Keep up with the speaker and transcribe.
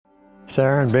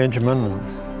Sarah and Benjamin.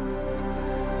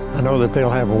 And I know that they'll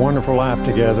have a wonderful life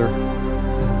together.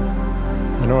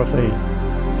 I know if they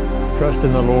trust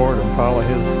in the Lord and follow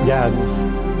His guidance,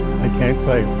 they can't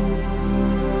fail.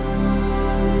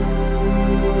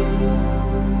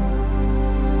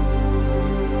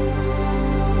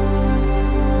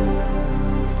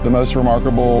 The most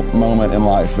remarkable moment in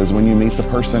life is when you meet the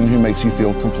person who makes you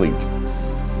feel complete.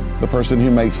 The person who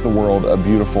makes the world a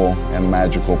beautiful and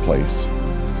magical place.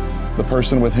 The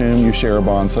person with whom you share a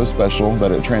bond so special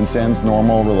that it transcends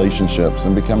normal relationships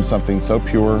and becomes something so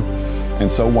pure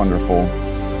and so wonderful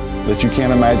that you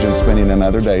can't imagine spending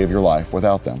another day of your life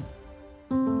without them.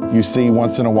 You see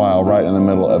once in a while, right in the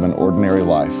middle of an ordinary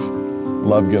life,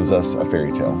 love gives us a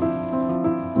fairy tale.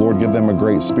 Lord, give them a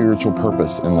great spiritual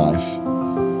purpose in life.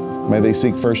 May they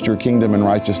seek first your kingdom and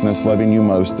righteousness, loving you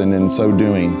most, and in so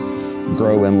doing,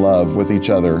 grow in love with each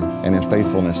other and in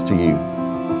faithfulness to you.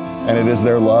 And it is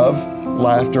their love,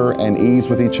 laughter, and ease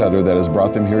with each other that has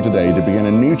brought them here today to begin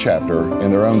a new chapter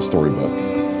in their own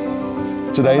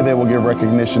storybook. Today, they will give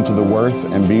recognition to the worth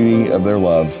and beauty of their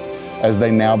love as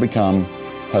they now become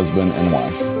husband and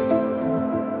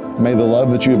wife. May the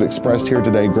love that you have expressed here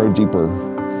today grow deeper.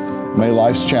 May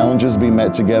life's challenges be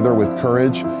met together with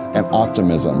courage and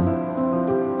optimism.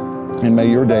 And may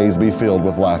your days be filled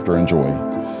with laughter and joy.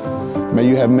 May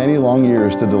you have many long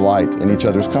years to delight in each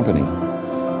other's company.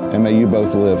 And may you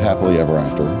both live happily ever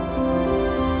after.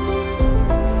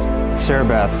 Sarah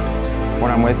Beth,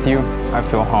 when I'm with you, I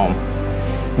feel home.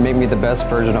 You make me the best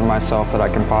version of myself that I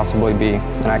can possibly be,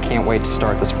 and I can't wait to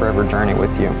start this forever journey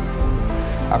with you.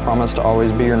 I promise to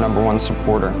always be your #1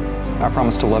 supporter. I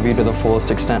promise to love you to the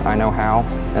fullest extent I know how,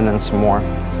 and then some more.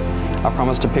 I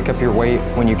promise to pick up your weight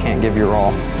when you can't give your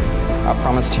all. I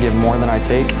promise to give more than I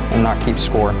take and not keep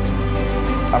score.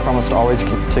 I promise to always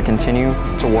to continue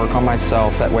to work on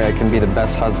myself, that way I can be the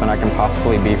best husband I can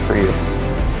possibly be for you.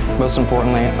 Most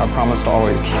importantly, I promise to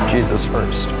always keep Jesus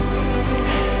first.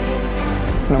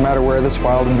 No matter where this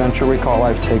wild adventure we call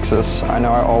life takes us, I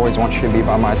know I always want you to be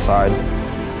by my side,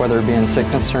 whether it be in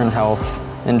sickness or in health,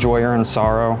 in joy or in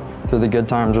sorrow, through the good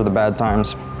times or the bad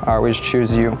times. I always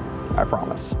choose you, I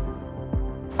promise.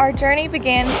 Our journey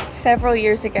began several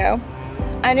years ago.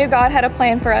 I knew God had a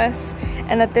plan for us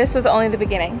and that this was only the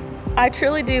beginning. I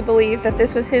truly do believe that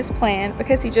this was His plan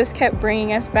because He just kept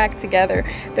bringing us back together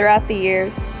throughout the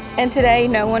years. And today,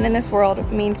 no one in this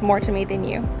world means more to me than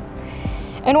you.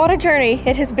 And what a journey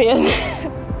it has been.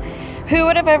 Who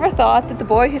would have ever thought that the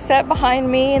boy who sat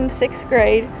behind me in the 6th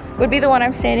grade would be the one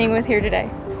I'm standing with here today?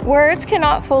 Words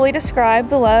cannot fully describe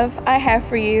the love I have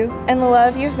for you and the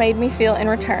love you've made me feel in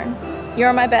return. You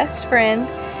are my best friend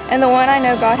and the one I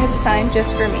know God has assigned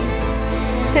just for me.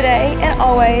 Today and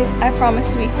always, I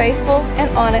promise to be faithful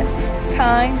and honest,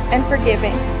 kind and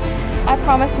forgiving. I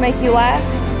promise to make you laugh,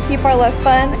 keep our love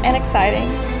fun and exciting.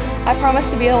 I promise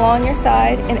to be along your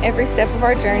side in every step of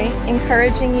our journey,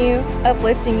 encouraging you,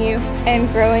 uplifting you,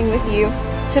 and growing with you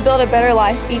to build a better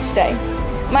life each day.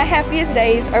 My happiest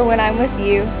days are when I'm with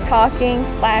you, talking,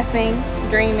 laughing,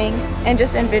 dreaming, and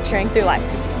just adventuring through life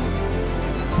with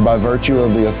you. By virtue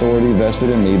of the authority vested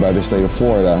in me by the state of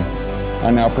Florida, I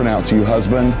now pronounce you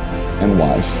husband and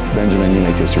wife. Benjamin, you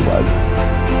may kiss your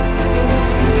bride.